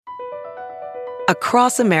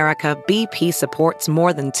Across America, BP supports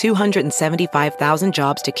more than 275,000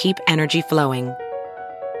 jobs to keep energy flowing.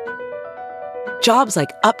 Jobs like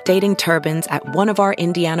updating turbines at one of our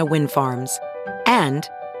Indiana wind farms and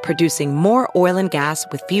producing more oil and gas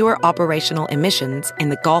with fewer operational emissions in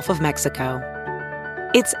the Gulf of Mexico.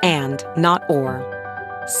 It's and, not or.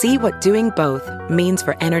 See what doing both means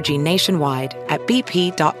for energy nationwide at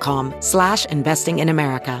bp.com/investing in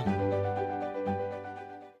America.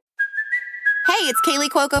 Hey, it's Kaylee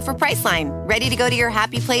Cuoco for Priceline. Ready to go to your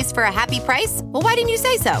happy place for a happy price? Well, why didn't you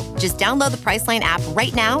say so? Just download the Priceline app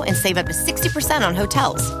right now and save up to 60% on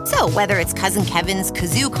hotels. So whether it's Cousin Kevin's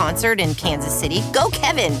Kazoo Concert in Kansas City, go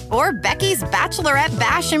Kevin, or Becky's Bachelorette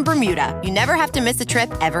Bash in Bermuda, you never have to miss a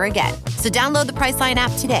trip ever again. So download the Priceline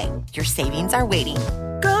app today. Your savings are waiting.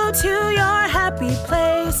 Go to your happy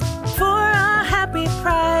place for a happy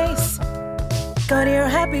price. Go to your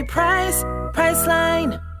happy price,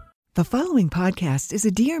 Priceline. The following podcast is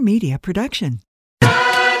a Dear Media production.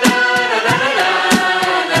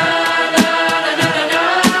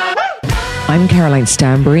 I'm Caroline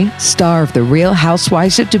Stanbury, star of The Real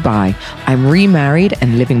Housewives of Dubai. I'm remarried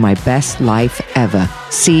and living my best life ever.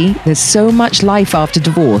 See, there's so much life after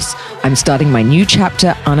divorce. I'm starting my new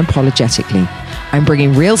chapter unapologetically. I'm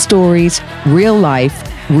bringing real stories, real life,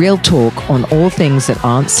 real talk on all things that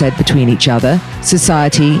aren't said between each other,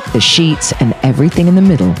 society, the sheets, and everything in the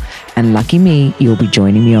middle. And lucky me, you'll be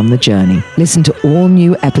joining me on the journey. Listen to all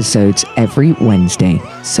new episodes every Wednesday,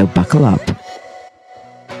 so buckle up.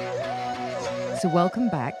 So welcome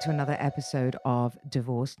back to another episode of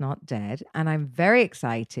Divorced Not Dead. And I'm very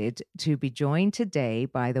excited to be joined today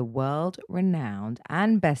by the world-renowned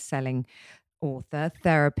and best-selling author,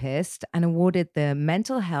 therapist, and awarded the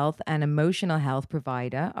Mental Health and Emotional Health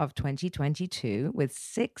Provider of 2022 with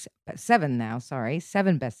seven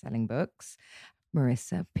best-selling books,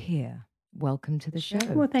 Marissa Peer. Welcome to the show.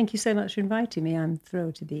 Well, thank you so much for inviting me. I'm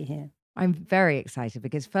thrilled to be here. I'm very excited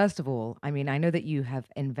because, first of all, I mean, I know that you have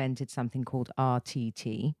invented something called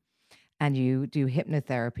RTT, and you do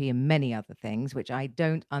hypnotherapy and many other things, which I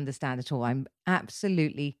don't understand at all. I'm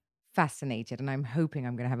absolutely fascinated, and I'm hoping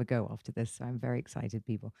I'm going to have a go after this. So I'm very excited,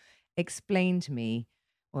 people. Explain to me,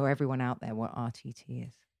 or everyone out there, what RTT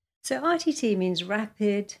is. So RTT means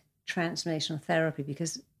rapid transformational therapy,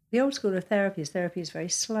 because the old school of therapy is very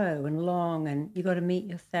slow and long, and you've got to meet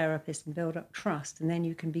your therapist and build up trust, and then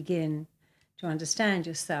you can begin to understand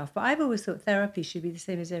yourself. But I've always thought therapy should be the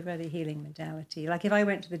same as every other healing modality. Like if I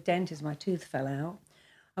went to the dentist, my tooth fell out.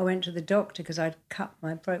 I went to the doctor because I'd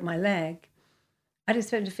broke my leg. I'd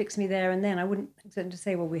expect them to fix me there and then. I wouldn't expect them to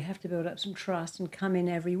say, well, we have to build up some trust and come in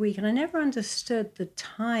every week. And I never understood the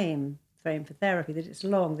time frame for therapy, that it's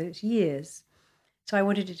long, that it's years. So I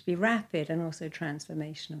wanted it to be rapid and also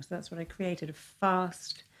transformational. So that's what I created, a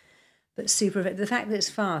fast but super. The fact that it's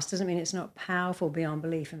fast doesn't mean it's not powerful beyond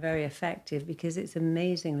belief and very effective, because it's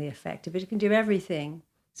amazingly effective. It can do everything,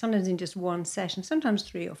 sometimes in just one session, sometimes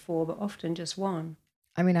 3 or 4, but often just one.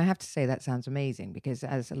 I mean, I have to say that sounds amazing because,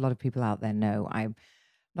 as a lot of people out there know, I'm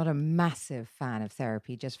not a massive fan of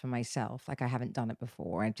therapy just for myself. Like, I haven't done it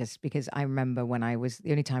before. Because I remember the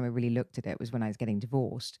only time I really looked at it was when I was getting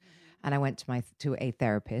divorced. And I went to a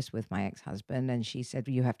therapist with my ex-husband, and she said,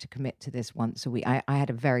 you have to commit to this once a week. I had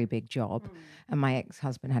a very big job, and my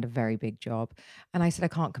ex-husband had a very big job. And I said, I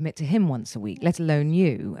can't commit to him once a week, let alone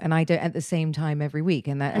you. And I don't at the same time every week.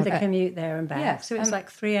 And the commute there and back. Yeah, so it's like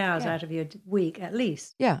 3 hours out of your week at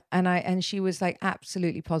least. Yeah. And she was like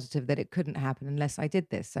absolutely positive that it couldn't happen unless I did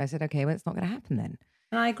this. So I said, okay, well, it's not going to happen then.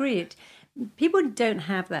 And I agree. People don't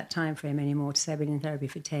have that time frame anymore to say I've been in therapy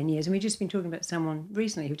for 10 years. And we've just been talking about someone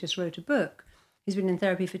recently who just wrote a book who's been in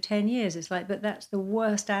therapy for 10 years. It's like, but that's the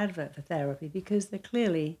worst advert for therapy, because they're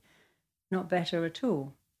clearly not better at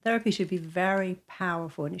all. Therapy should be very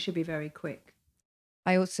powerful, and it should be very quick.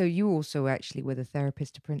 You also actually were the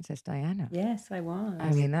therapist to Princess Diana. Yes, I was.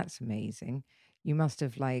 I mean, that's amazing. You must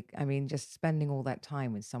have just spending all that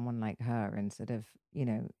time with someone like her and sort of,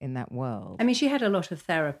 in that world. I mean, she had a lot of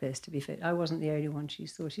therapists, to be fair. I wasn't the only one she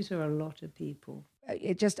saw. She saw a lot of people. I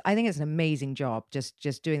think it's an amazing job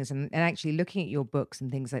just doing this and actually looking at your books and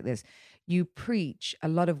things like this. You preach a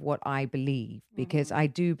lot of what I believe, because I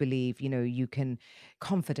do believe,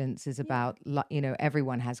 confidence is about,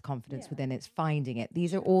 everyone has confidence within, it's finding it.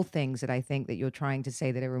 These are all things that I think that you're trying to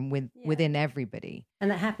say that are within everybody. And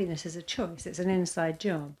that happiness is a choice. It's an inside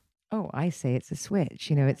job. Oh, I say it's a switch.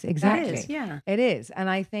 It's exactly. It is, yeah. It is. And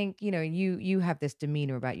I think, you have this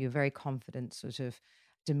demeanor about you, a very confident sort of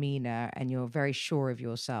demeanor, and you're very sure of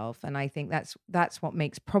yourself. And I think that's what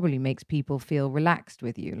probably makes people feel relaxed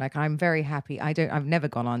with you. Like, I'm very happy. I've never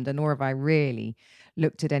gone under, nor have I really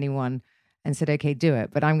looked at anyone and said, okay, do it.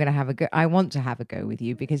 But I'm going to have a go. I want to have a go with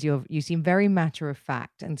you because you seem very matter of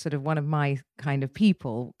fact and sort of one of my kind of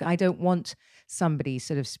people. I don't want somebody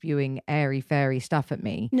sort of spewing airy fairy stuff at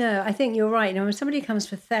me. No, I think you're right. Now, when somebody comes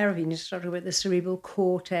for therapy and you start talking about the cerebral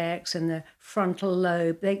cortex and the frontal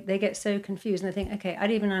lobe, they get so confused and they think, okay, I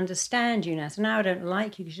don't even understand you now. So now I don't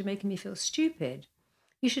like you because you're making me feel stupid.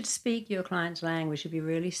 You should speak your client's language. It should be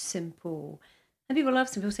really simple. And people love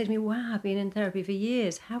some people say to me, wow, I've been in therapy for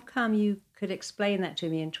years. How come you could explain that to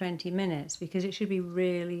me in 20 minutes? Because it should be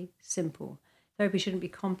really simple. Therapy shouldn't be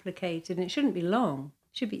complicated and it shouldn't be long.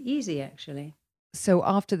 It should be easy, actually. So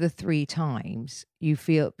after the 3 times, you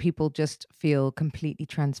feel people just feel completely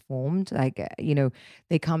transformed. Like,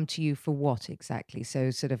 they come to you for what exactly?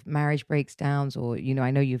 So sort of marriage breakdowns or,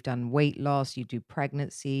 I know you've done weight loss, you do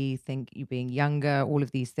pregnancy, think you being younger, all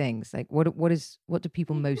of these things. Like what do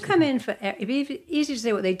people mostly come in for? It'd be easy to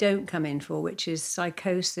say what they don't come in for, which is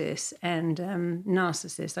psychosis and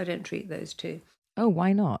narcissist. I don't treat those two. Oh,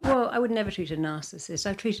 why not? Well, I would never treat a narcissist.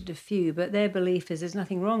 I've treated a few, but their belief is there's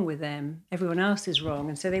nothing wrong with them. Everyone else is wrong,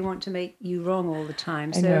 and so they want to make you wrong all the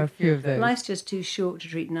time. I know a few of those. Life's just too short to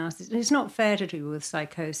treat narcissists. And it's not fair to treat people with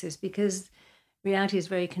psychosis because reality is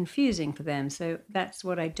very confusing for them. So that's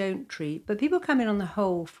what I don't treat. But people come in on the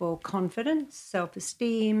whole for confidence,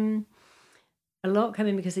 self-esteem. A lot come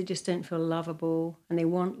in because they just don't feel lovable and they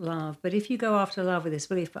want love. But if you go after love with this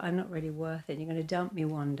belief, but I'm not really worth it, you're going to dump me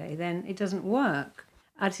one day, then it doesn't work.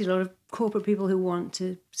 I see a lot of corporate people who want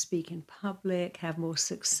to speak in public, have more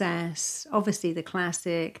success. Obviously, the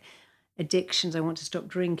classic addictions. I want to stop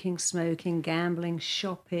drinking, smoking, gambling,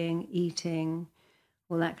 shopping, eating,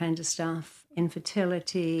 all that kind of stuff.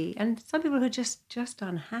 Infertility. And some people who are just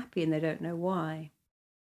unhappy and they don't know why.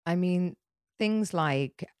 I mean, things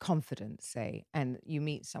like confidence, say, and you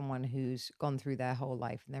meet someone who's gone through their whole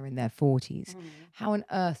life and they're in their 40s. How on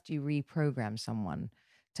earth do you reprogram someone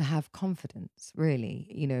to have confidence, really?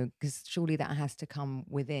 Because surely that has to come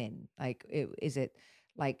within. Like, is it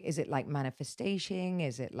like manifestation?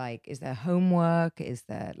 Is there homework? Is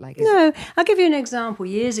there No, I'll give you an example.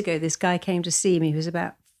 Years ago, this guy came to see me. He was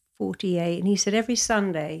about 48, and he said every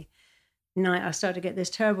Sunday night I started to get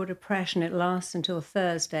this terrible depression. It lasts until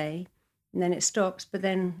Thursday. And then it stops, but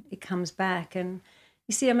then it comes back. And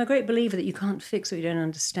you see, I'm a great believer that you can't fix what you don't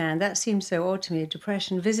understand. That seems so odd to me.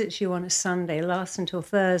 Depression visits you on a Sunday, lasts until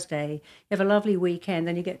Thursday. You have a lovely weekend,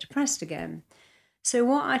 then you get depressed again. So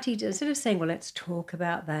what I teach, instead of saying, well, let's talk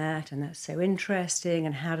about that, and that's so interesting,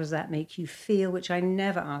 and how does that make you feel, which I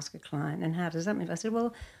never ask a client, and how does that make I said,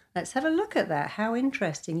 well, let's have a look at that. How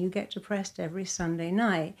interesting. You get depressed every Sunday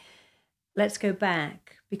night. Let's go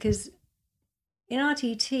back, because in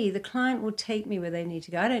RTT, the client will take me where they need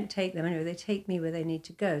to go. I don't take them anywhere. They take me where they need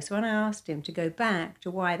to go. So when I asked him to go back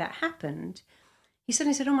to why that happened, he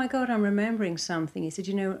suddenly said, oh, my God, I'm remembering something. He said,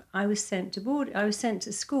 I was sent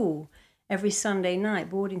to school every Sunday night,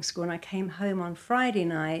 boarding school, and I came home on Friday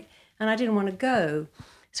night, and I didn't want to go.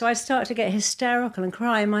 So I started to get hysterical and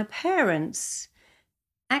cry. And my parents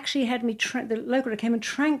actually had me, the local came and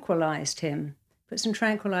tranquilized him, put some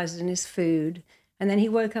tranquilizers in his food. And then he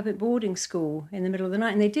woke up at boarding school in the middle of the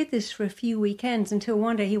night. And they did this for a few weekends until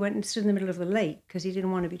one day he went and stood in the middle of the lake because he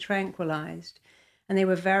didn't want to be tranquilized. And they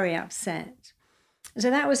were very upset.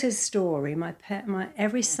 So that was his story. My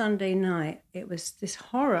every Sunday night, it was this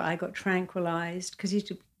horror. I got tranquilized because he used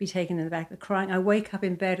to be taken in the back of the crying. I wake up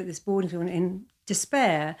in bed at this boarding school in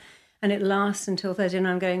despair. And it lasts until Thursday, and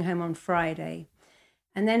I'm going home on Friday.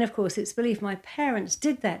 And then, of course, it's belief. My parents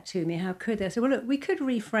did that to me. How could they? I said, well, look, we could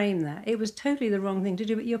reframe that. It was totally the wrong thing to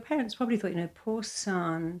do. But your parents probably thought, poor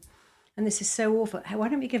son, and this is so awful. Why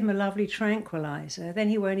don't we give him a lovely tranquilizer? Then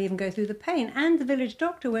he won't even go through the pain. And the village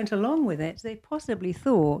doctor went along with it. They possibly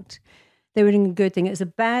thought they were doing a good thing. It was a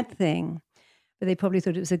bad thing, but they probably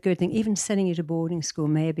thought it was a good thing. Even sending you to boarding school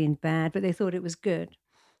may have been bad, but they thought it was good.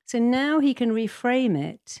 So now he can reframe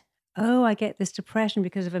it. Oh, I get this depression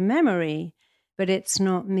because of a memory, but it's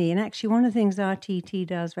not me. And actually, one of the things RTT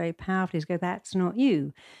does very powerfully is go, that's not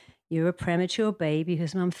you. You're a premature baby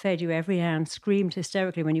whose mum fed you every hour and screamed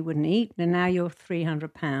hysterically when you wouldn't eat, and now you're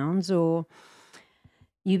 300 pounds, or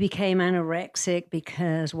you became anorexic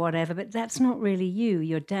because whatever, but that's not really you.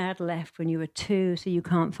 Your dad left when you were 2, so you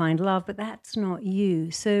can't find love, but that's not you.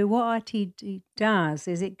 So what RTT does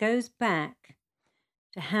is it goes back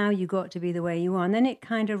to how you got to be the way you are, and then it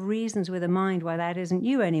kind of reasons with the mind why that isn't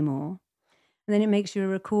you anymore. And then it makes you a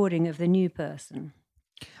recording of the new person.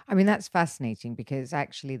 I mean, that's fascinating because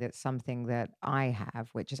actually that's something that I have,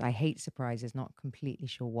 which is I hate surprises, not completely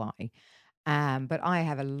sure why. But I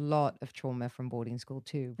have a lot of trauma from boarding school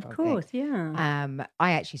too. Of Probably. course, yeah.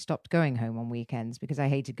 I actually stopped going home on weekends because I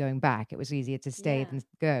hated going back. It was easier to stay than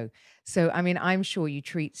go. So, I mean, I'm sure you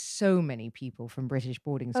treat so many people from British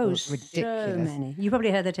boarding school. Oh, It's ridiculous. so many. You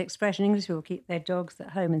probably heard that expression, English people keep their dogs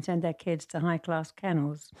at home and send their kids to high-class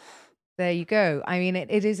kennels. There you go. I mean,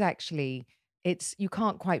 it is actually, you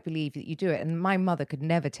can't quite believe that you do it. And my mother could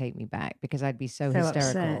never take me back because I'd be so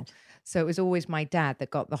hysterical. Upset. So it was always my dad that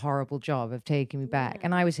got the horrible job of taking me back.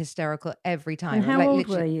 And I was hysterical every time. And how Like, old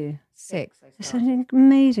literally were you? 6. It's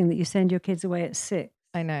amazing that you send your kids away at 6.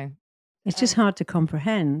 I know. It's just hard to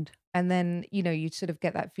comprehend. And then, you'd sort of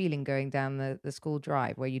get that feeling going down the school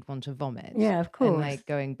drive where you'd want to vomit. Yeah, of course. And like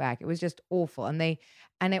going back. It was just awful. And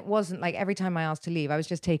it wasn't like every time I asked to leave, I was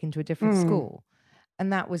just taken to a different school.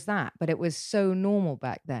 And that was that. But it was so normal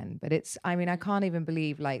back then. But I can't even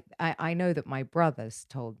believe, like, I know that my brothers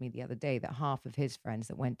told me the other day that half of his friends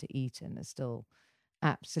that went to Eton are still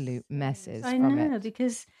absolute messes I from know, it.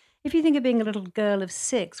 because if you think of being a little girl of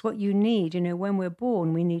 6, what you need, when we're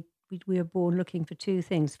born, we are born looking for 2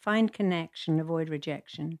 things: find connection, avoid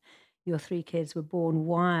rejection. Your 3 kids were born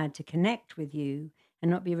wired to connect with you and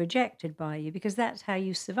not be rejected by you, because that's how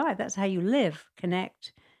you survive. That's how you live.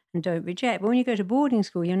 Connect and don't reject. But when you go to boarding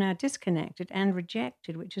school, you're now disconnected and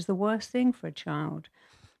rejected, which is the worst thing for a child,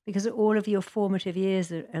 because all of your formative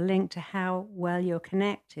years are linked to how well you're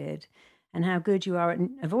connected and how good you are at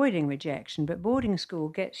avoiding rejection. But boarding school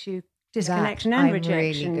gets you disconnection and rejection.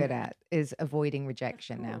 I'm really good at is avoiding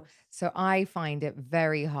rejection now. So I find it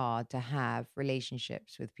very hard to have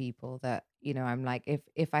relationships with people that, I'm like,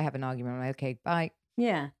 if I have an argument, I'm like, okay, bye.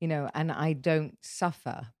 Yeah. And I don't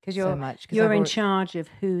suffer Because so much. You're in charge of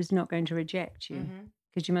who's not going to reject you. Mm-hmm.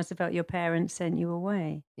 Because you must have felt your parents sent you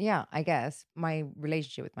away. Yeah, I guess. My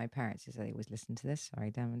relationship with my parents is, they always listen to this.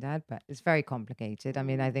 Sorry, Dad and Dad, but it's very complicated. I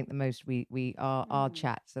mean, I think the most our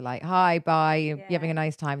chats are like, hi, bye, you having a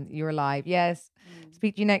nice time, you're alive, yes,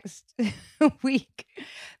 speak to you next week.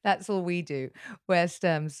 That's all we do. Whereas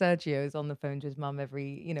Sergio is on the phone to his mum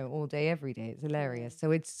all day, every day. It's hilarious.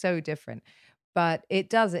 So it's so different. But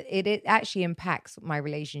it actually impacts my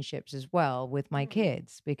relationships as well with my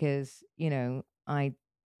kids, because,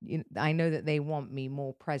 I know that they want me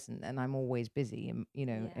more present, and I'm always busy,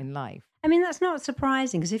 in life. I mean, that's not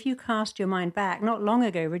surprising, because if you cast your mind back, not long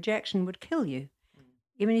ago, rejection would kill you.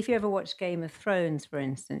 Even if you ever watched Game of Thrones, for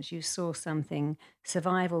instance, you saw something.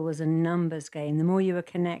 Survival was a numbers game. The more you were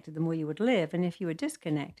connected, the more you would live. And if you were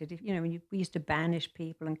disconnected, we used to banish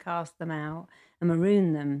people and cast them out and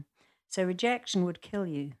maroon them. So rejection would kill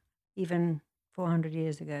you, even 400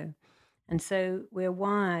 years ago. And so we're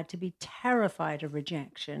wired to be terrified of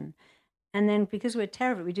rejection. And then because we're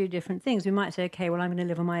terrified, we do different things. We might say, okay, well, I'm going to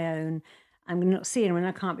live on my own. I'm going to not see anyone.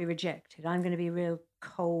 I can't be rejected. I'm going to be real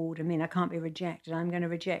cold. I can't be rejected. I'm going to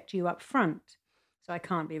reject you up front, so I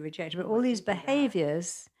can't be rejected. But all these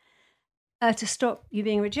behaviors are to stop you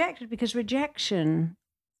being rejected, because rejection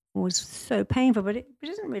was so painful, but it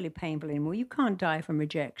isn't really painful anymore. You can't die from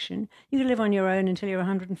rejection. You can live on your own until you're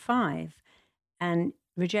 105, and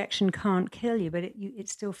rejection can't kill you, but it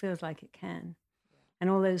still feels like it can. And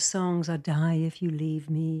all those songs, I die if you leave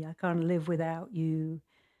me, I can't live without you,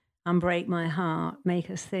 unbreak my heart,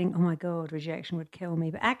 make us think, oh my God, rejection would kill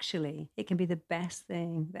me. But actually, it can be the best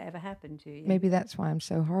thing that ever happened to you. Maybe that's why I'm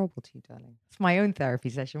so horrible to you, darling. It's my own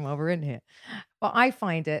therapy session while we're in here. But I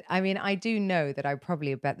find it, I do know that I'm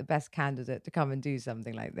probably about the best candidate to come and do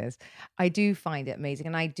something like this. I do find it amazing.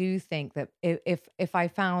 And I do think that if I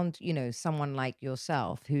found, someone like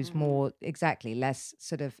yourself who's more, less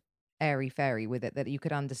sort of airy-fairy with it, that you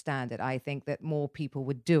could understand it, I think that more people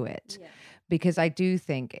would do it. Yeah. Because I do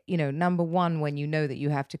think, number one, when you know that you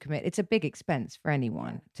have to commit, it's a big expense for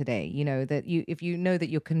anyone today, that if you know that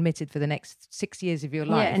you're committed for the next 6 years of your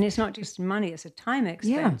life. Yeah, and it's not just money, it's a time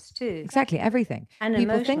expense too. Exactly, everything. And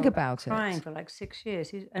people think about crying for like 6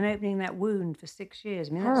 years and opening that wound for 6 years.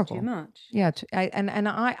 That's too much. Yeah,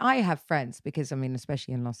 I have friends, because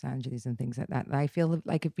especially in Los Angeles and things like that, I feel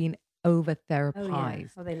like I've been over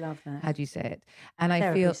therapized. Oh, they love that. How do you say it? And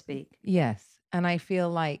Therapy I feel speak. Yes. And I feel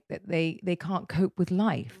like that they can't cope with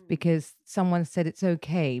life because someone said it's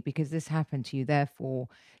okay because this happened to you. Therefore,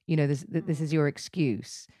 this is your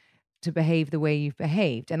excuse to behave the way you've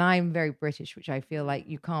behaved. And I'm very British, which I feel like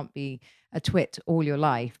you can't be a twit all your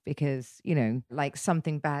life because, like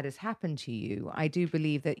something bad has happened to you. I do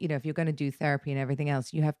believe that, if you're going to do therapy and everything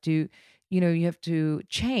else, you have to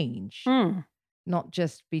change. Not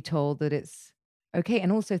just be told that it's Okay.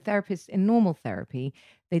 And also therapists in normal therapy,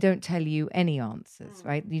 they don't tell you any answers,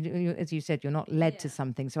 right? As you said, you're not led to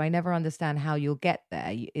something. So I never understand how you'll get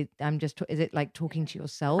there. Is it like talking to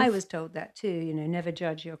yourself? I was told that too, never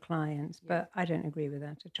judge your clients, but I don't agree with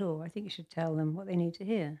that at all. I think you should tell them what they need to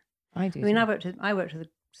hear. I do. I mean, I worked with a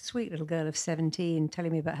sweet little girl of 17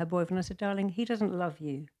 telling me about her boyfriend. I said, darling, he doesn't love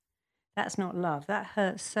you. That's not love. That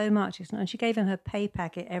hurts so much. It's not. And she gave him her pay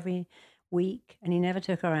packet every week and he never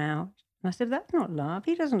took her out. And I said, that's not love.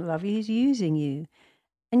 He doesn't love you. He's using you.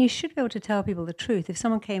 And you should be able to tell people the truth. If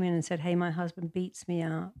someone came in and said, hey, my husband beats me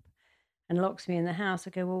up and locks me in the house,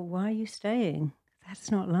 I go, well, why are you staying?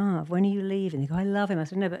 That's not love. When are you leaving? They go, I love him. I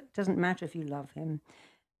said, no, but it doesn't matter if you love him.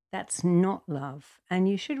 That's not love. And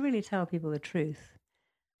you should really tell people the truth.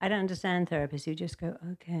 I don't understand therapists who just go,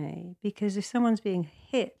 okay, because if someone's being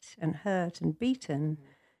hit and hurt and beaten,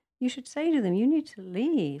 you should say to them, you need to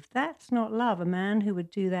leave. That's not love. A man who would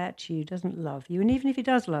do that to you doesn't love you. And even if he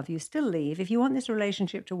does love you, still leave. If you want this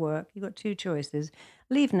relationship to work, you've got two choices.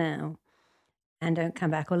 Leave now and don't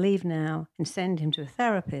come back, or leave now and send him to a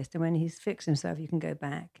therapist. And when he's fixed himself, you can go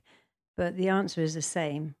back. But the answer is the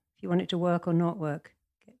same. If you want it to work or not work,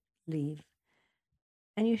 leave.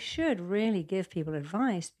 And you should really give people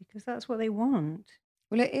advice because that's what they want.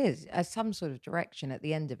 Well, it is some sort of direction at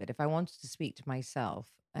the end of it. If I wanted to speak to myself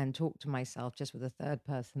and talk to myself just with a third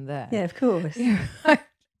person there. Yeah, of course.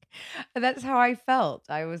 That's how I felt.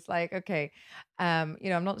 I was like, okay, I'm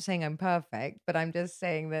not saying I'm perfect, but I'm just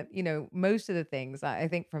saying that, most of the things I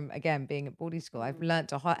think from, again, being at boarding school, I've learned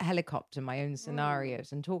to helicopter my own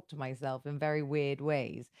scenarios and talk to myself in very weird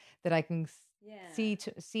ways that I can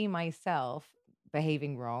see myself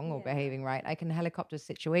behaving wrong or behaving right. I can helicopter a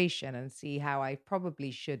situation and see how I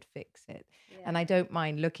probably should fix it. And I don't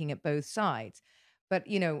mind looking at both sides. But,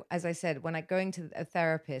 as I said, when I'm going to a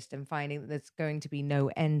therapist and finding that there's going to be no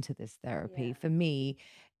end to this therapy, for me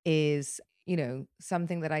is,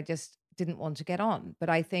 something that I just didn't want to get on. But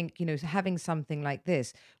I think, having something like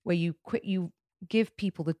this where you give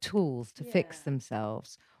people the tools to fix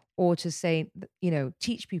themselves, or to say,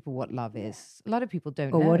 teach people what love is. A lot of people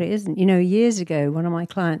don't know. Or what it isn't. Years ago, one of my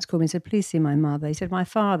clients called me and said, please see my mother. He said, my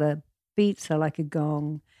father beats her like a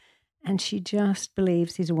gong. And she just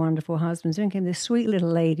believes he's a wonderful husband. So came this sweet little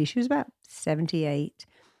lady. She was about 78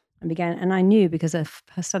 and I knew because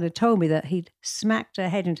her son had told me that he'd smacked her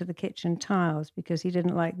head into the kitchen tiles because he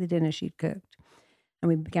didn't like the dinner she'd cooked. And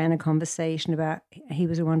we began a conversation about he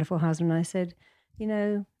was a wonderful husband. And I said, I'm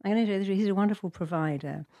going to tell you, he's a wonderful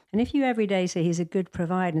provider. And if you every day say he's a good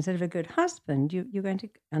provider instead of a good husband, you're going to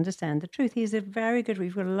understand the truth. He's a very good,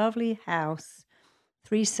 we've got a lovely house,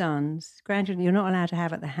 3 sons, grandchildren you're not allowed to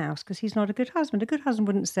have at the house because he's not a good husband. A good husband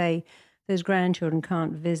wouldn't say those grandchildren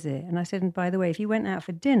can't visit. And I said, and by the way, if you went out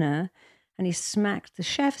for dinner and he smacked the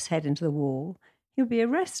chef's head into the wall, he'll be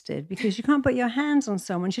arrested because you can't put your hands on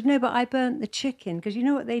someone. She said, no, but I burnt the chicken because you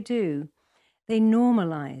know what they do? They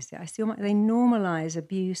normalize it. They normalize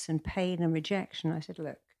abuse and pain and rejection. I said,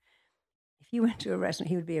 look, if you went to a restaurant,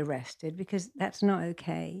 he would be arrested because that's not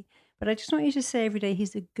okay. But I just want you to say every day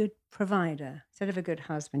he's a good provider instead of a good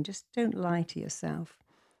husband. Just don't lie to yourself.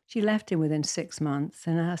 She left him within 6 months.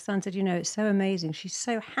 And her son said, it's so amazing. She's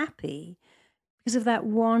so happy because of that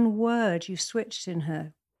one word you switched in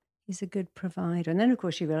her. He's a good provider. And then, of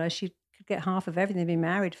course, she realized she could get half of everything. They'd been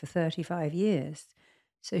married for 35 years.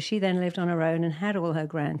 So she then lived on her own and had all her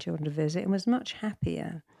grandchildren to visit and was much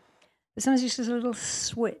happier. But sometimes it's just a little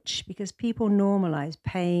switch because people normalize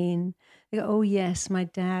pain. They go, oh, yes, my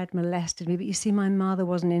dad molested me, but you see, my mother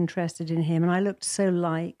wasn't interested in him and I looked so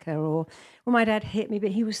like her. Or, well, my dad hit me,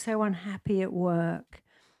 but he was so unhappy at work.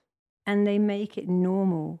 And they make it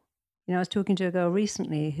normal. I was talking to a girl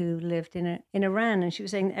recently who lived in Iran, and she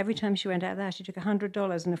was saying that every time she went out there, she took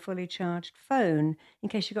 $100 and a fully charged phone in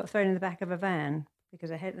case she got thrown in the back of a van.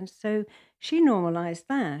 Because I had, and so she normalized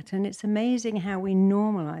that. And it's amazing how we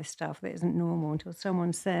normalize stuff that isn't normal until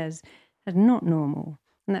someone says that's not normal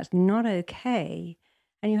and that's not okay.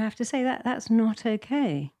 And you have to say that's not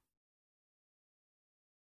okay.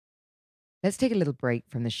 Let's take a little break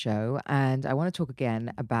from the show. And I want to talk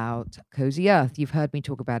again about Cozy Earth. You've heard me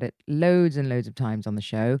talk about it loads and loads of times on the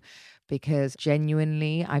show because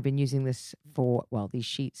genuinely I've been using this these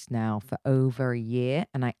sheets now for over a year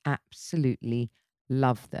and I absolutely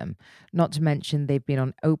love them. Not to mention they've been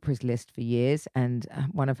on Oprah's list for years and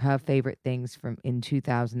one of her favorite things from in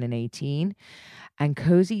 2018. And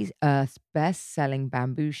Cozy Earth's best-selling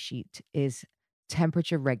bamboo sheet is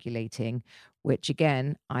temperature regulating which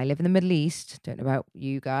again, I live in the Middle East. Don't know about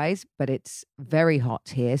you guys, but it's very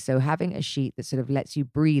hot here. So having a sheet that sort of lets you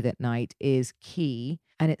breathe at night is key.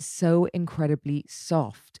 And it's so incredibly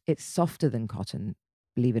soft. It's softer than cotton,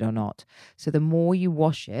 believe it or not. So the more you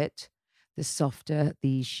wash it, the softer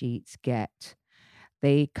these sheets get.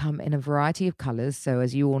 They come in a variety of colors. So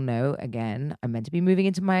as you all know, again, I'm meant to be moving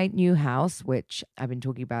into my new house, which I've been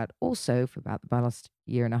talking about also for about the last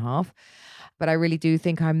year and a half. But I really do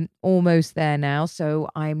think I'm almost there now. So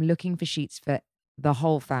I'm looking for sheets for the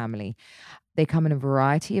whole family. They come in a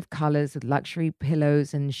variety of colors with luxury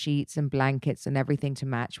pillows and sheets and blankets and everything to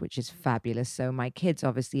match, which is fabulous. So my kids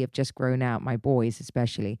obviously have just grown out, my boys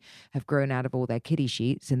especially, have grown out of all their kiddie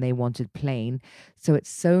sheets and they wanted plain. So it's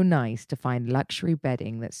so nice to find luxury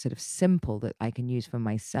bedding that's sort of simple that I can use for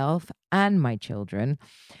myself and my children.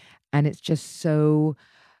 And it's just so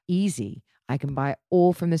easy. I can buy it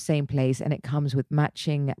all from the same place and it comes with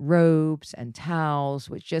matching robes and towels,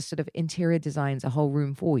 which just sort of interior designs a whole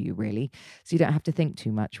room for you, really. So you don't have to think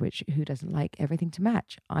too much, which who doesn't like everything to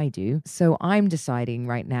match? I do. So I'm deciding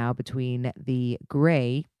right now between the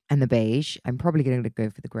grey and the beige. I'm probably going to go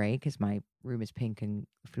for the grey because my room is pink and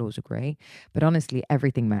the floors are grey. But honestly,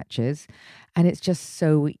 everything matches. And it's just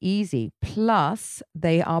so easy. Plus,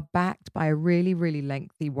 they are backed by a really, really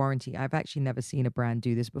lengthy warranty. I've actually never seen a brand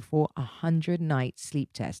do this before. 100-night sleep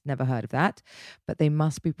test. Never heard of that. But they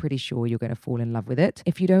must be pretty sure you're going to fall in love with it.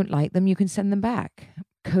 If you don't like them, you can send them back.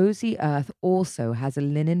 Cozy Earth also has a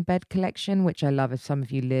linen bed collection, which I love if some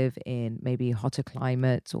of you live in maybe hotter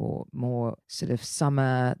climates or more sort of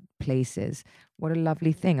summer places. What a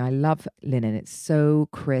lovely thing. I love linen. It's so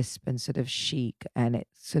crisp and sort of chic, and it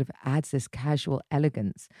sort of adds this casual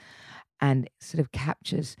elegance and sort of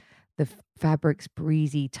captures the fabric's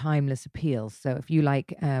breezy, timeless appeal. So if you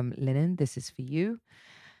like linen, this is for you.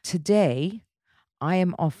 Today, I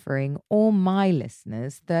am offering all my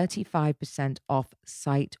listeners 35% off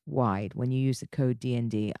site-wide when you use the code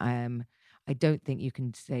DND. I don't think you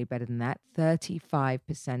can say better than that.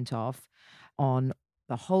 35% off on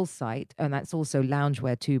the whole site. And that's also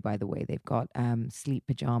loungewear too, by the way. They've got sleep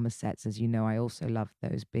pajama sets. As you know, I also love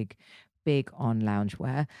those big on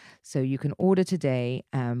loungewear. So you can order today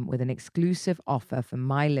with an exclusive offer for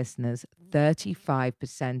my listeners,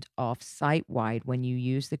 35% off site-wide when you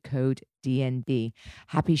use the code DND.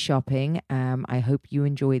 Happy shopping. I hope you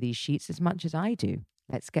enjoy these sheets as much as I do.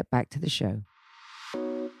 Let's get back to the show.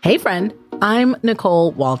 Hey friend, I'm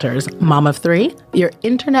Nicole Walters, mom of 3, your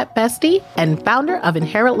internet bestie, and founder of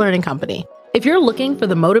Inherit Learning Company. If you're looking for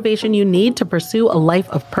the motivation you need to pursue a life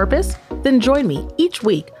of purpose, then join me each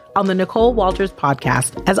week on the Nicole Walters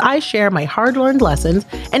podcast as I share my hard-learned lessons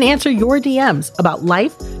and answer your DMs about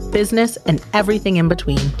life, business, and everything in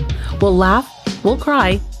between. We'll laugh, we'll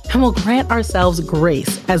cry, and we'll grant ourselves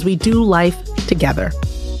grace as we do life together.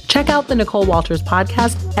 Check out the Nicole Walters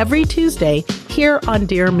podcast every Tuesday here on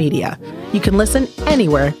Dear Media. You can listen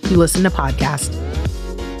anywhere you listen to podcasts.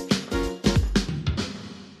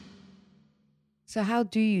 So how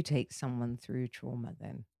do you take someone through trauma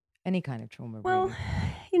then? Any kind of trauma, Well, really?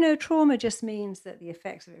 you know, trauma just means that the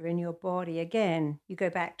effects of it are in your body. Again, you go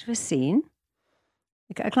back to a scene.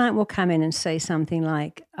 A client will come in and say something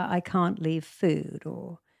like, I can't leave food,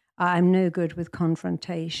 or I'm no good with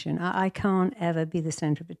confrontation. I can't ever be the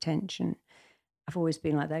center of attention. I've always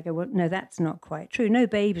been like that. I go, well, no, that's not quite true. No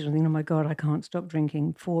babies will think, oh my God, I can't stop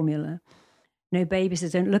drinking formula. No baby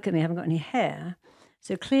says, don't look at me, I haven't got any hair.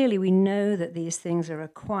 So clearly we know that these things are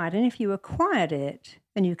acquired. And if you acquired it,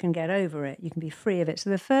 then you can get over it. You can be free of it. So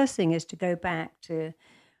the first thing is to go back to,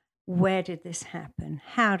 where did this happen?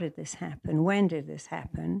 How did this happen? When did this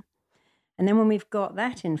happen? And then when we've got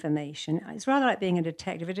that information, it's rather like being a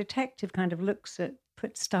detective. A detective kind of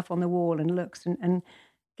puts stuff on the wall and looks and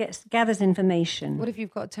gathers information. What if you've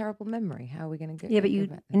got a terrible memory? How are we going to get? Yeah,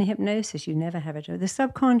 but in hypnosis, you never have it. The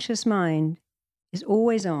subconscious mind is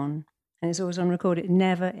always on. And it's always on record. It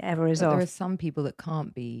never, ever is off. There are some people that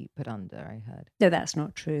can't be put under, I heard. No, that's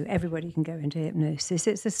not true. Everybody can go into hypnosis.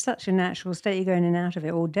 It's such a natural state. You're going in and out of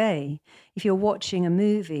it all day. If you're watching a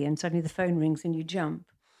movie and suddenly the phone rings and you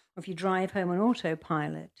jump, or if you drive home on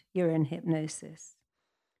autopilot, you're in hypnosis.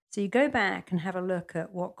 So you go back and have a look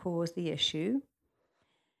at what caused the issue.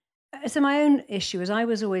 So my own issue is I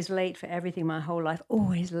was always late for everything my whole life,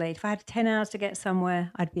 always late. If I had 10 hours to get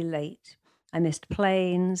somewhere, I'd be late. I missed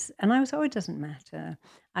planes, and I was, it doesn't matter.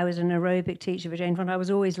 I was an aerobic teacher for Jane Fonda. I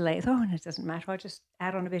was always late. No, it doesn't matter. I'll just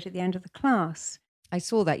add on a bit at the end of the class. I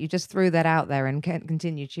saw that. You just threw that out there and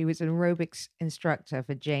continued. She was an aerobics instructor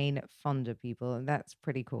for Jane Fonda people, and that's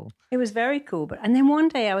pretty cool. It was very cool. And then one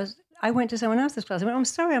day I went to someone else's class. I went, I'm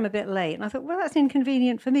sorry, I'm a bit late. And I thought, well, that's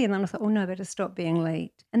inconvenient for me. And then I thought, oh no, I better stop being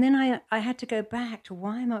late. And then I had to go back to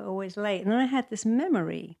why am I always late? And then I had this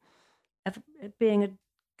memory of being a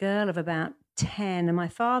girl of about 10, and my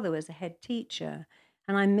father was a head teacher,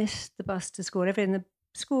 and I missed the bus to school. And the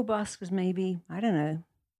school bus was maybe, I don't know,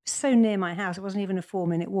 so near my house. It wasn't even a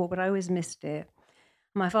 4-minute walk, but I always missed it.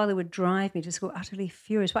 My father would drive me to school utterly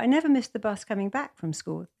furious, but I never missed the bus coming back from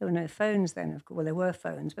school. There were no phones then, of course. Well, there were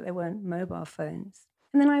phones, but there weren't mobile phones.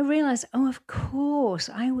 And then I realized, oh, of course,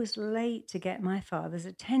 I was late to get my father's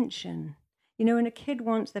attention. You know, when a kid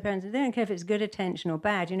wants their parents, they don't care if it's good attention or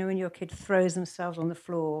bad. You know, when your kid throws themselves on the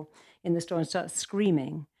floor in the store and starts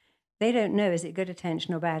screaming, they don't know, is it good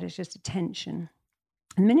attention or bad? It's just attention.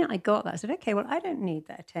 And the minute I got that, I said, okay, well, I don't need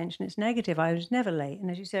that attention. It's negative. I was never late.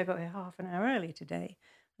 And as you say, I got here half an hour early today.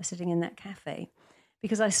 I was sitting in that cafe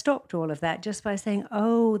because I stopped all of that just by saying,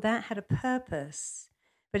 oh, that had a purpose,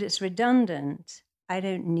 but it's redundant. I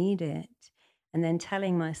don't need it. And then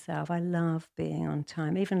telling myself, I love being on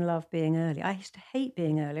time, I even love being early. I used to hate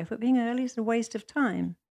being early. I thought being early is a waste of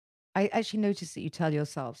time. I actually noticed that you tell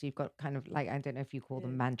yourself, so you've got kind of like, I don't know if you call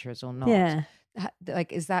them mantras or not. Yeah.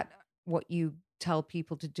 Like, is that what you tell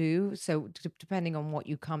people to do? So depending on what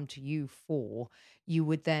you come to you for, you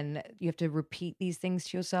have to repeat these things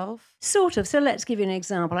to yourself? Sort of. So let's give you an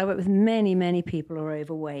example. I work with many, many people who are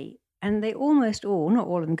overweight. And they almost all, not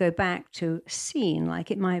all of them, go back to a scene. Like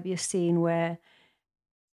it might be a scene where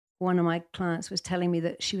one of my clients was telling me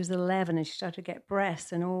that she was 11 and she started to get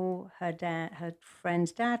breasts, and all her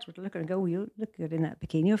friends' dads would look at her and go, oh, you look good in that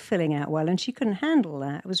bikini, you're filling out well. And she couldn't handle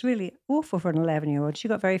that. It was really awful for an 11-year-old. She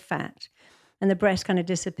got very fat and the breast kind of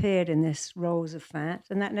disappeared in this rolls of fat,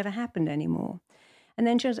 and that never happened anymore. And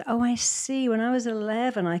then she was, oh, I see. When I was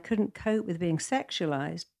 11, I couldn't cope with being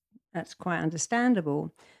sexualized. That's quite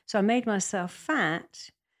understandable. So I made myself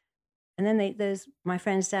fat, and then my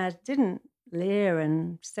friend's dad didn't leer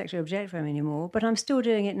and sexually objectify him anymore, but I'm still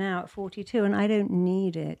doing it now at 42, and I don't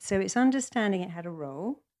need it. So it's understanding it had a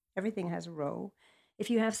role. Everything has a role. If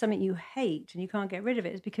you have something you hate and you can't get rid of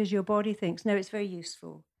it, it's because your body thinks, no, it's very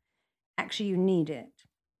useful. Actually, you need it.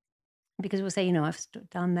 Because we'll say, I've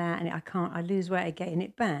done that, and I lose weight, I gain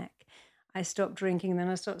it back. I stopped drinking, and then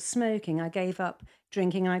I stopped smoking. I gave up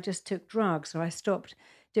drinking, and I just took drugs. So I stopped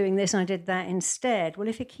doing this, and I did that instead. Well,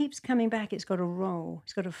 if it keeps coming back, it's got a role.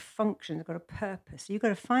 It's got a function. It's got a purpose. So you've got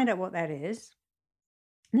to find out what that is.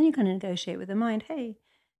 And then you kind of negotiate with the mind, hey,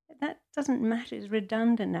 that doesn't matter. It's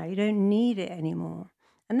redundant now. You don't need it anymore.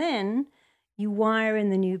 And then you wire in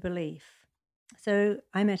the new belief. So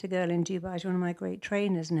I met a girl in Dubai. She's one of my great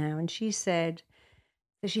trainers now. And she said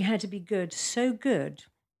that she had to be good, so good,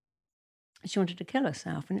 she wanted to kill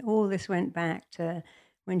herself. And all this went back to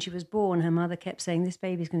when she was born. Her mother kept saying, this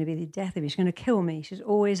baby's going to be the death of me. She's going to kill me. She's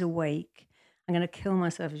always awake. I'm going to kill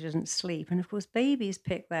myself if she doesn't sleep. And of course, babies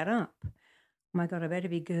pick that up. Oh my God, I better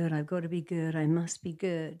be good. I've got to be good. I must be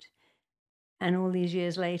good. And all these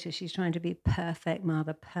years later, she's trying to be perfect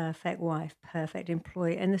mother, perfect wife, perfect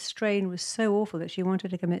employee. And the strain was so awful that she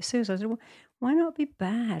wanted to commit suicide. I said, well, why not be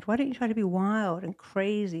bad? Why don't you try to be wild and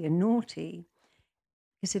crazy and naughty?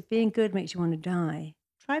 Because if being good makes you want to die,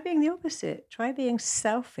 try being the opposite. Try being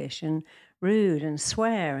selfish and rude and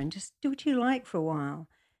swear and just do what you like for a while.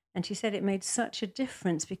 And she said it made such a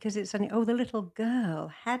difference because it's only, the little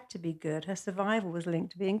girl had to be good. Her survival was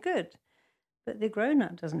linked to being good. But the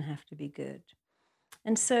grown-up doesn't have to be good.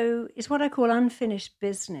 And so it's what I call unfinished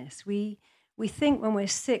business. We think when we're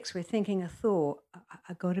 6, we're thinking a thought,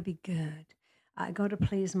 I got to be good. I got to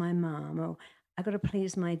please my mom, or I got to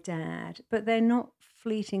please my dad. But they're not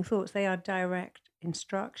fleeting thoughts. They are direct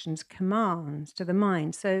instructions, commands to the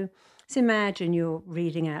mind. So let's imagine you're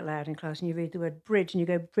reading out loud in class and you read the word bridge and you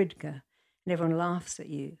go Bridger, and everyone laughs at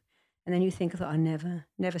you. And then you think, I'll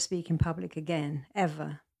never speak in public again,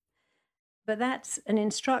 ever. But that's an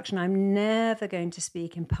instruction. I'm never going to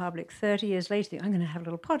speak in public. 30 years later, I'm going to have a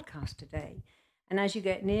little podcast today. And as you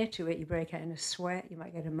get near to it, you break out in a sweat. You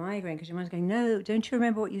might get a migraine because your mind's going, no, don't you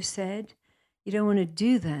remember what you said? You don't want to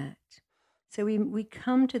do that. So we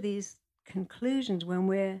come to these conclusions when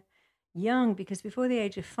we're young, because before the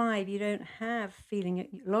age of 5, you don't have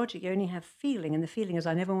logic, you only have feeling. And the feeling is,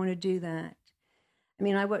 I never want to do that. I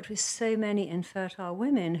mean, I worked with so many infertile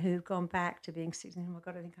women who've gone back to being 16. Oh my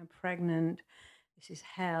God, I think I'm pregnant. This is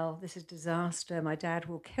hell. This is disaster. My dad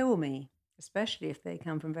will kill me, especially if they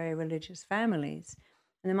come from very religious families.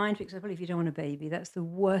 And the mind picks up, well, if you don't want a baby, that's the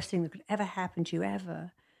worst thing that could ever happen to you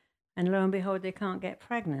ever. And lo and behold, they can't get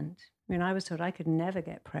pregnant. I mean, I was told I could never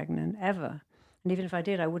get pregnant, ever. And even if I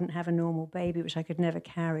did, I wouldn't have a normal baby, which I could never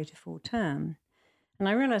carry to full term. And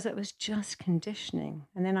I realized that was just conditioning.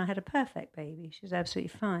 And then I had a perfect baby. She was absolutely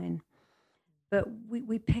fine. But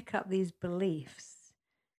we pick up these beliefs.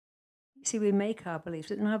 You see, we make our beliefs,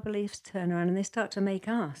 and our beliefs turn around and they start to make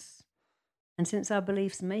us. And since our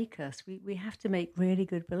beliefs make us, we have to make really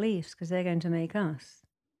good beliefs because they're going to make us.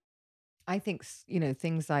 I think,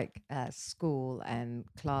 things like school and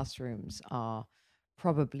classrooms are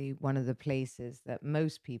probably one of the places that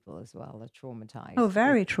most people as well are traumatized. Oh,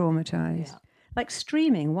 very traumatized. Yeah. Like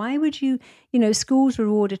streaming. Why would you, schools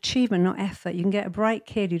reward achievement, not effort. You can get a bright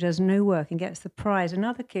kid who does no work and gets the prize.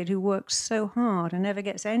 Another kid who works so hard and never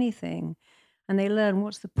gets anything. And they learn,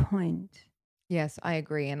 what's the point? Yes, I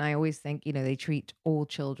agree. And I always think, they treat all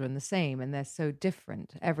children the same and they're so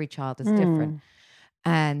different. Every child is different.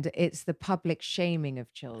 And it's the public shaming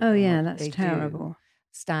of children. Oh, yeah, what that's they terrible.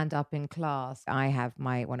 Stand up in class. I have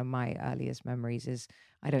one of my earliest memories is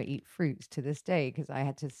I don't eat fruits to this day because I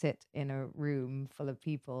had to sit in a room full of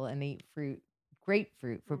people and eat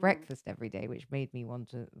grapefruit for breakfast every day, which made me want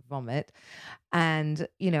to vomit. And,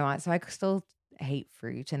 so I still hate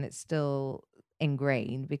fruit and it's still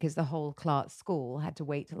ingrained because the whole class school had to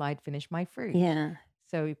wait till I'd finish my fruit. Yeah.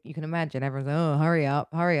 So you can imagine everyone's like, oh, hurry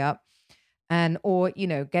up. And, or,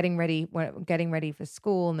 getting ready for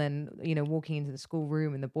school and then, walking into the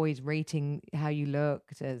schoolroom and the boys rating how you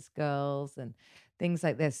looked as girls and things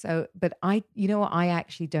like this. So, but I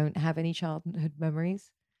actually don't have any childhood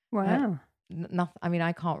memories. Wow. Nothing. I mean,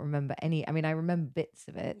 I can't remember any. I mean, I remember bits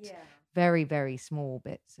of it, very, very small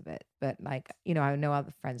bits of it. But like, I know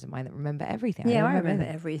other friends of mine that remember everything. Yeah, I I remember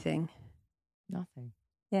everything. Nothing.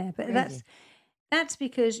 Yeah, but Crazy. that's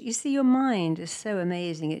because, you see, your mind is so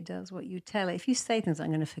amazing. It does what you tell it. If you say things, I'm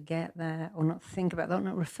going to forget that or not think about that or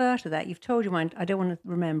not refer to that, you've told your mind, I don't want to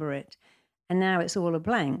remember it. And now it's all a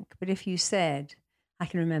blank. But if you said, I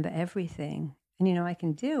can remember everything and, I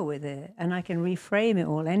can deal with it and I can reframe it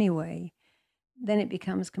all anyway, then it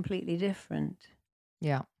becomes completely different.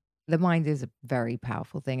 Yeah. The mind is a very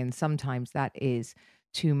powerful thing. And sometimes that is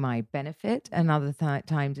to my benefit and other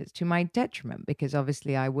times it's to my detriment because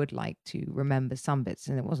obviously I would like to remember some bits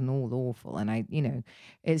and it wasn't all awful. And I,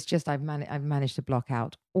 it's just I've managed to block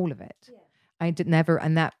out all of it. Yeah. I did never.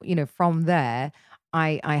 And that, from there,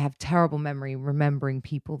 I have terrible memory remembering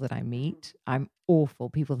people that I meet. I'm awful.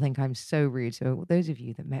 People think I'm so rude. So those of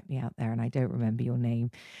you that met me out there and I don't remember your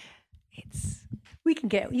name, you can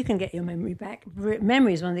get your memory back.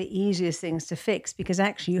 Memory is one of the easiest things to fix because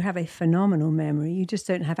actually you have a phenomenal memory. You just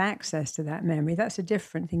don't have access to that memory. That's a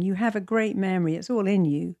different thing. You have a great memory. It's all in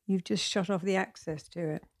you. You've just shut off the access to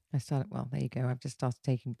it. Well, there you go. I've just started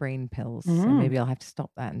taking brain pills. So maybe I'll have to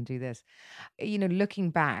stop that and do this. Looking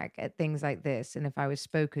back at things like this, and if I was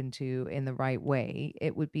spoken to in the right way,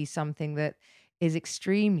 it would be something that is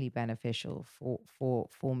extremely beneficial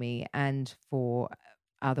for me and for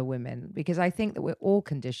other women, because I think that we're all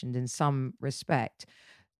conditioned in some respect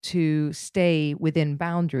to stay within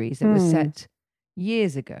boundaries that were set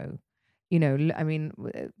years ago. I mean,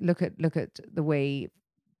 look at the way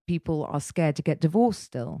people are scared to get divorced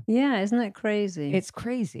still. Yeah, isn't that crazy? It's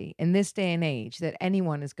crazy in this day and age that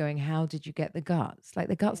anyone is going, how did you get the guts? Like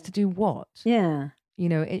the guts to do what? Yeah.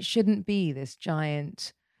 It shouldn't be this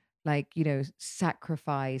giant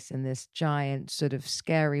sacrifice and this giant sort of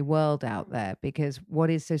scary world out there, because what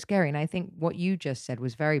is so scary? And I think what you just said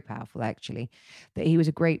was very powerful, actually, that he was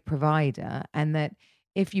a great provider and that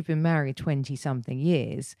if you've been married 20 something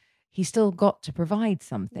years, he still got to provide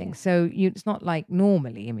something. Yeah. So it's not like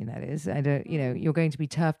normally, I mean, that is, you're going to be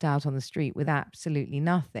turfed out on the street with absolutely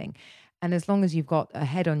nothing. And as long as you've got a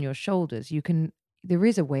head on your shoulders, there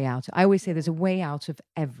is a way out. I always say there's a way out of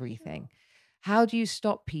everything. How do you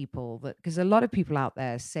stop people because a lot of people out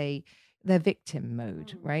there say they're victim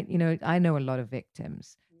mode, right? I know a lot of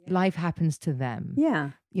victims. Yeah. Life happens to them.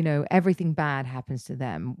 Yeah. Everything bad happens to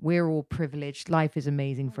them. We're all privileged. Life is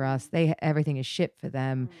amazing for us. Everything is shit for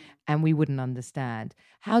them and we wouldn't understand.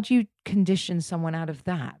 How do you condition someone out of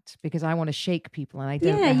that? Because I want to shake people and I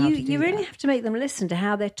don't know how to do you really have to make them listen to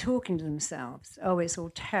how they're talking to themselves. Oh, it's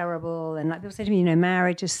all terrible. And like people say to me,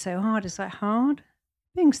 marriage is so hard. It's like, hard?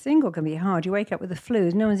 Being single can be hard. You wake up with the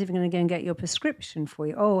flu. No one's even going to go and get your prescription for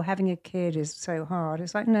you. Oh, having a kid is so hard.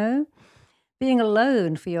 It's like, no. Being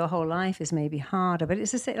alone for your whole life is maybe harder. But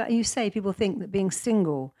it's just like you say, people think that being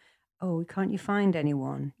single, oh, can't you find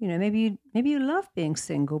anyone? Maybe you love being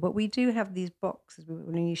single, but we do have these boxes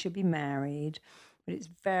when you should be married. But it's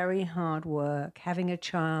very hard work. Having a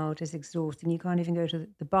child is exhausting. You can't even go to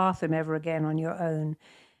the bathroom ever again on your own.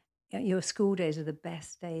 Your school days are the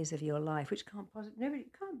best days of your life, which it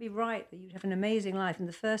can't be right that you'd have an amazing life and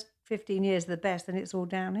the first 15 years are the best and it's all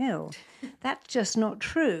downhill. That's just not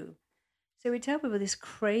true. So we tell people this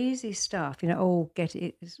crazy stuff,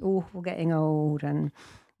 it's awful getting old, and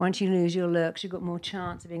once you lose your looks, you've got more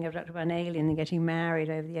chance of being abducted by an alien than getting married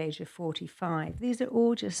over the age of 45. These are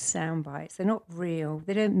all just sound bites. They're not real.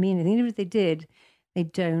 They don't mean anything. Even if they did, they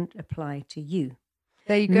don't apply to you.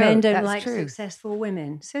 There you go. Men don't That's like true. successful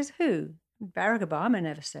women. Says who? Barack Obama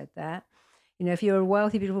never said that. If you're a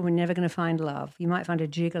wealthy, beautiful woman, you're never going to find love. You might find a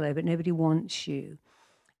gigolo, but nobody wants you.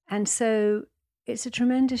 And so it's a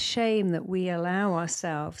tremendous shame that we allow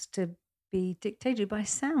ourselves to be dictated by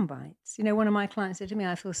sound bites. One of my clients said to me,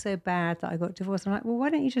 I feel so bad that I got divorced. I'm like, well, why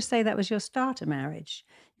don't you just say that was your starter marriage?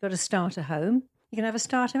 You've got to start a home. You can have a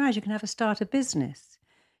starter marriage. You can have a starter business.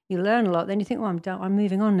 You learn a lot. Then you think, well, I'm done. I'm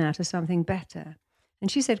moving on now to something better. And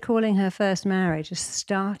she said calling her first marriage a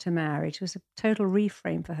starter marriage was a total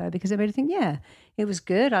reframe for her, because it made her think, yeah, it was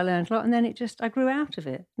good. I learned a lot. And then I grew out of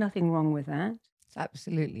it. Nothing wrong with that. It's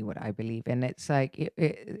absolutely what I believe in. It's like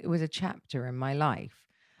it was a chapter in my life,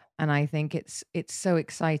 and I think it's so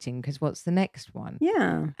exciting because what's the next one?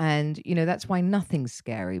 Yeah, and that's why nothing's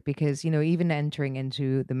scary, because even entering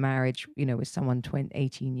into the marriage, with someone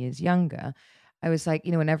 18 years younger, I was like,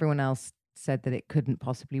 when everyone else said that it couldn't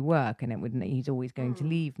possibly work and he's always going to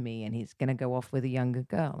leave me and he's going to go off with a younger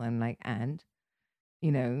girl. I'm like, and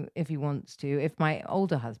if he wants to, if my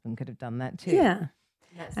older husband could have done that too. Yeah.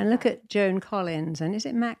 And look at Joan Collins, and is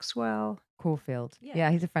it Maxwell Caulfield?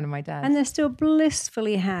 Yeah, he's a friend of my dad's. And they're still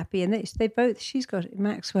blissfully happy. And they both, she's got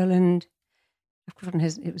Maxwell and I've forgotten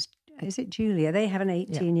is it Julia? They have an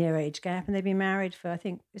 18-year age gap, and they've been married for, I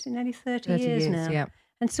think, is it nearly 30 years now? Yeah.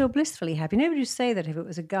 And still blissfully happy. Nobody would say that if it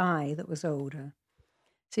was a guy that was older.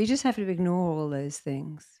 So you just have to ignore all those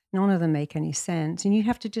things. None of them make any sense. And you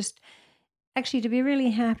have to just... Actually, to be really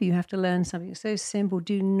happy, you have to learn something so simple.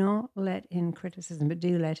 Do not let in criticism, but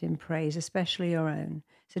do let in praise, especially your own.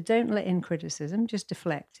 So don't let in criticism, just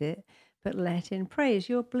deflect it, but let in praise.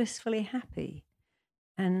 You're blissfully happy.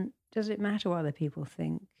 And does it matter what other people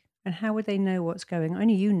think? And how would they know what's going on?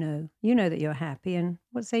 Only you know. You know that you're happy. And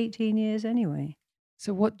what's 18 years anyway?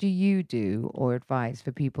 So what do you do or advise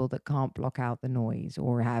for people that can't block out the noise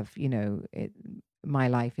or have, my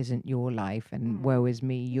life isn't your life and woe is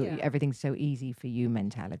me, everything's so easy for you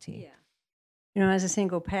mentality? Yeah. As a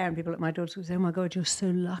single parent, people at my daughter's would say, oh my God, you're so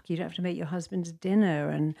lucky. You don't have to make your husband's dinner.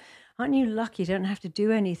 And aren't you lucky? You don't have to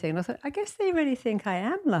do anything. And I thought, I guess they really think I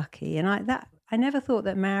am lucky. And I never thought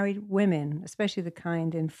that married women, especially the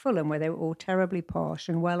kind in Fulham where they were all terribly posh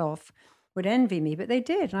and well off, would envy me, but they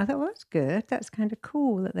did. And I thought, well, that's good. That's kind of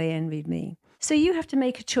cool that they envied me. So you have to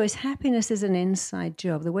make a choice. Happiness is an inside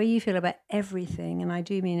job. The way you feel about everything, and I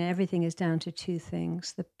do mean everything, is down to two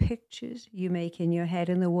things: the pictures you make in your head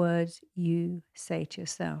and the words you say to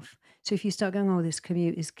yourself. So if you start going, oh, this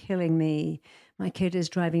commute is killing me, my kid is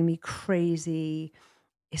driving me crazy,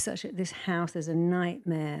 this house is a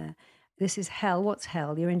nightmare, this is hell. What's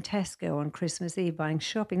hell? You're in Tesco on Christmas Eve buying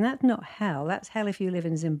shopping. That's not hell. That's hell if you live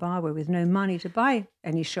in Zimbabwe with no money to buy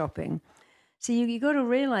any shopping. So you got to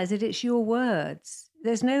realize that it's your words.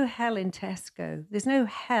 There's no hell in Tesco. There's no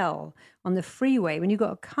hell on the freeway when you've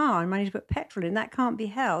got a car and money to put petrol in. That can't be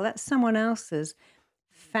hell. That's someone else's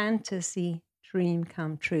fantasy dream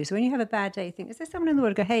come true. So when you have a bad day, you think, is there someone in the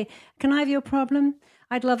world go, hey, can I have your problem?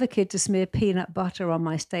 I'd love a kid to smear peanut butter on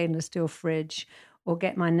my stainless steel fridge or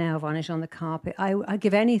get my nail varnish on the carpet. I'd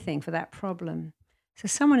give anything for that problem. So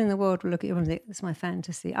someone in the world will look at you and think, that's my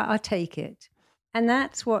fantasy. I'll take it. And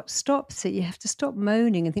that's what stops it. You have to stop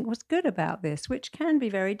moaning and think, what's good about this? Which can be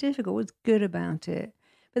very difficult. What's good about it?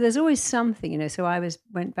 But there's always something, So I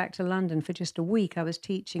went back to London for just a week. I was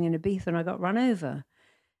teaching in Ibiza and I got run over.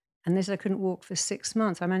 And I couldn't walk for 6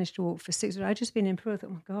 months. I managed to walk for 6 months. I'd just been in Peru. I thought,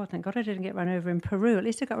 oh my God, thank God I didn't get run over in Peru. At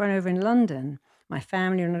least I got run over in London. My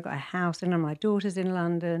family, and I've got a house, and my daughter's in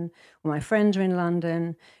London, or my friends are in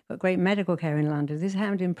London, got great medical care in London. If this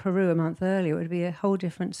happened in Peru a month earlier, it would be a whole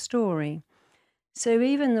different story. So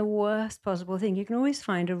even the worst possible thing, you can always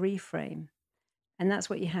find a reframe. And that's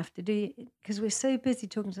what you have to do, because we're so busy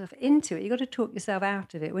talking yourself into it. You've got to talk yourself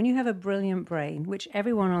out of it. When you have a brilliant brain, which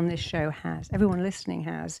everyone on this show has, everyone listening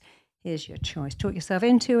has, here's your choice. Talk yourself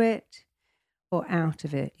into it or out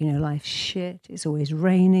of it. Life's shit. It's always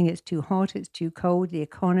raining. It's too hot. It's too cold. The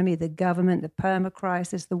economy, the government, the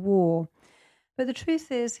perma-crisis, the war. But the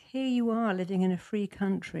truth is, here you are living in a free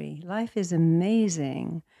country. Life is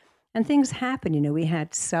amazing. And things happen. We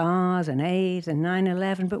had SARS and AIDS and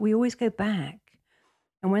 9/11, but we always go back.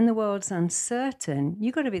 And when the world's uncertain,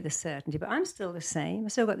 you've got to be the certainty. But I'm still the same.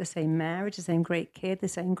 I've still got the same marriage, the same great kid, the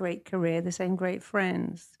same great career, the same great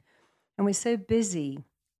friends. And we're so busy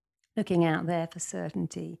looking out there for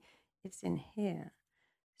certainty. It's in here.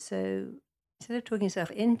 So Instead of talking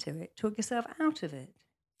yourself into it, talk yourself out of it.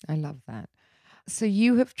 I love that. So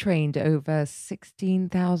you have trained over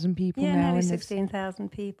 16,000 people now? Nearly 16,000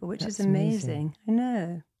 people, which is amazing. I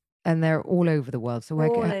know. And they're all over the world. So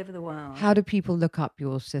all over the world. How do people look up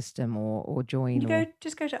your system or join?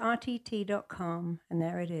 Just go to rtt.com and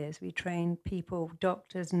there it is. We train people,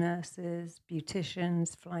 doctors, nurses,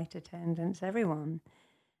 beauticians, flight attendants, everyone.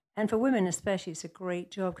 And for women especially, it's a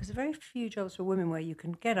great job because there are very few jobs for women where you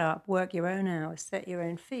can get up, work your own hours, set your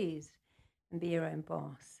own fees, and be your own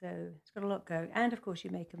boss. So it's got a lot going. And of course,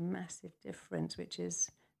 you make a massive difference, which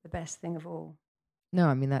is the best thing of all. No,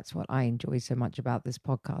 I mean, that's what I enjoy so much about this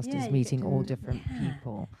podcast is meeting all different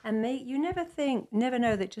people. And you never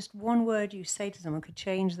know that just one word you say to someone could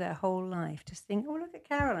change their whole life. Just think, oh, look at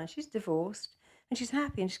Caroline. She's divorced and she's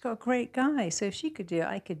happy and she's got a great guy. So if she could do it,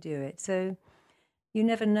 I could do it. So you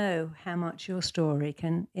never know how much your story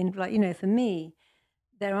can, for me,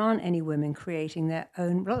 there aren't any women creating their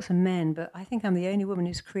own, lots of men, but I think I'm the only woman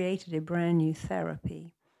who's created a brand new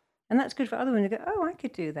therapy. And that's good for other women to go, oh, I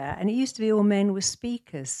could do that. And it used to be all men were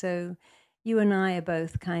speakers. So you and I are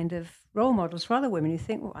both kind of role models for other women who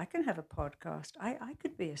think, well, I can have a podcast. I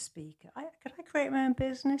could be a speaker. Could I create my own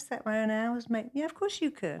business, set my own hours? Yeah, of course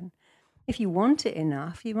you can. If you want it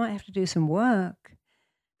enough, you might have to do some work.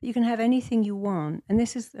 But you can have anything you want. And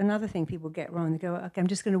this is another thing people get wrong. They go, okay, I'm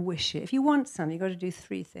just going to wish it. If you want something, you've got to do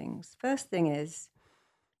 3 things. First thing is,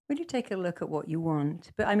 really take a look at what you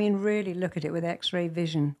want. But I mean, really look at it with X-ray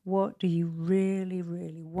vision. What do you really,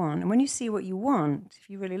 really want? And when you see what you want, if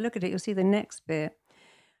you really look at it, you'll see the next bit.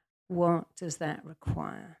 What does that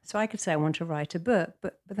require? So I could say I want to write a book,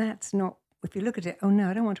 but that's not, if you look at it, oh no,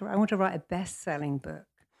 I want to write a best-selling book.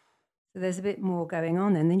 So there's a bit more going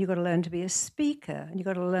on then. Then you've got to learn to be a speaker, and you've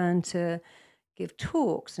got to learn to give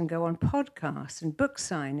talks and go on podcasts and book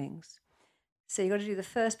signings. So you've got to do the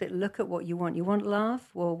first bit, look at what you want. You want love?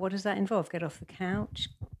 Well, what does that involve? Get off the couch.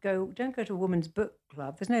 Don't go to a woman's book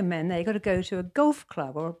club. There's no men there. You've got to go to a golf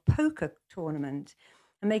club or a poker tournament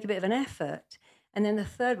and make a bit of an effort. And then the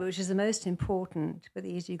third bit, which is the most important, but the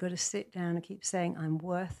easier, you've got to sit down and keep saying, I'm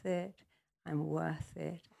worth it. I'm worth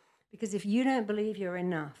it. Because if you don't believe you're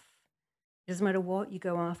enough, it doesn't matter what you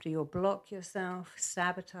go after. You'll block yourself,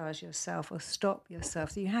 sabotage yourself, or stop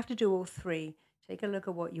yourself. So you have to do all 3. Take a look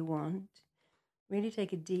at what you want. Really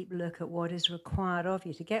take a deep look at what is required of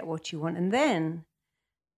you to get what you want, and then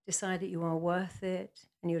decide that you are worth it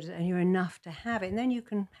and you're enough to have it. And then you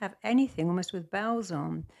can have anything almost with bells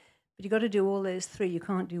on. But you've got to do all those 3. You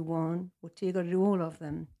can't do 1 or 2. You've got to do all of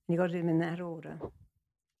them. And you've got to do them in that order.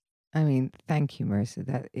 I mean, thank you, Marissa.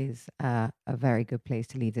 That is a very good place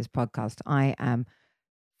to leave this podcast. I am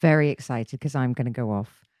very excited because I'm going to go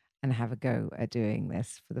off and have a go at doing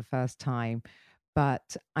this for the first time.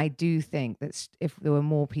 But I do think that if there were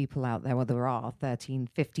more people out there, well, there are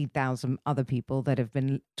 15,000 other people that have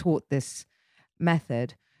been taught this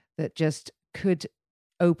method that just could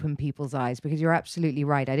open people's eyes, because you're absolutely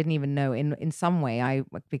right. I didn't even know in some way I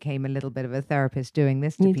became a little bit of a therapist doing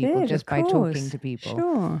this to people just by talking to people.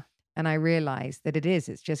 Sure. And I realized that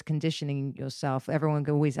it's just conditioning yourself. Everyone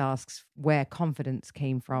always asks where confidence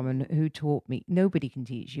came from and who taught me. Nobody can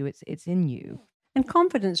teach you. It's in you. And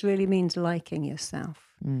confidence really means liking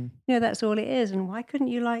yourself. That's all it is. And why couldn't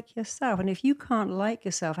you like yourself? And if you can't like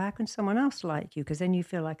yourself, how can someone else like you? Because then you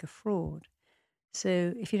feel like a fraud.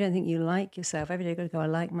 So if you don't think you like yourself, every day you've got to go, I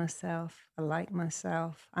like myself. I'm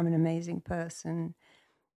an amazing person.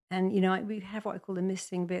 And, we have what I call the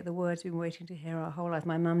missing bit, the words we've been waiting to hear our whole life.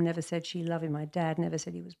 My mum never said she loved me. My dad never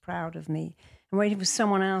said he was proud of me. I'm waiting for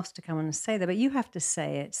someone else to come and say that. But you have to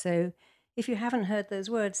say it. So if you haven't heard those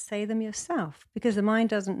words, say them yourself, because the mind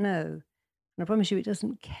doesn't know. And I promise you, it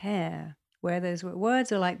doesn't care where those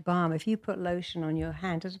words are like balm. If you put lotion on your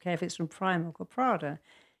hand, it doesn't care if it's from Primark or Prada.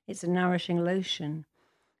 It's a nourishing lotion.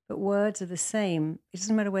 But words are the same. It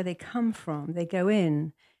doesn't matter where they come from. They go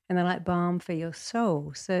in, and they're like balm for your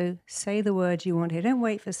soul. So say the words you want here. Don't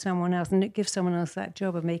wait for someone else and give someone else that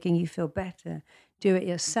job of making you feel better. Do it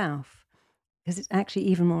yourself, because it's actually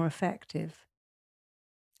even more effective.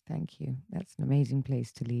 Thank you. That's an amazing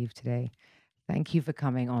place to leave today. Thank you for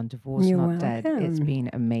coming on Divorce You're Not welcome. Dead. It's been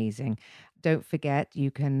amazing. Don't forget,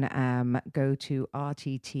 you can go to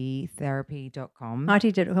rtttherapy.com.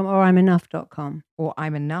 rtt.com or imenough.com. Or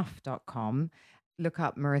imenough.com. Look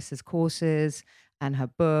up Marissa's courses and her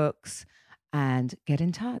books and get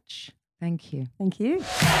in touch. Thank you. Thank you.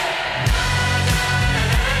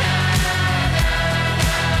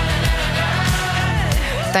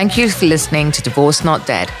 Thank you for listening to Divorce Not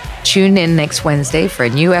Dead. Tune in next Wednesday for a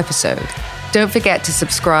new episode. Don't forget to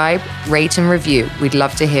subscribe, rate, and review. We'd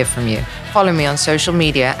love to hear from you. Follow me on social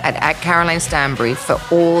media at Caroline Stanbury for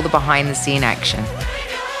all the behind-the-scene action.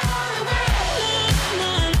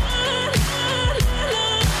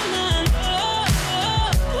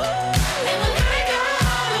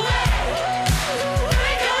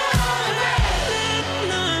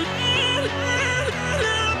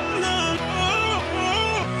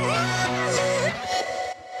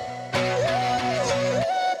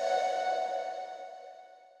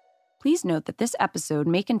 Please note that this episode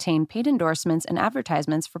may contain paid endorsements and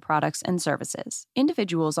advertisements for products and services.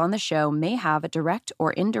 Individuals on the show may have a direct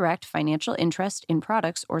or indirect financial interest in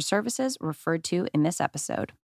products or services referred to in this episode.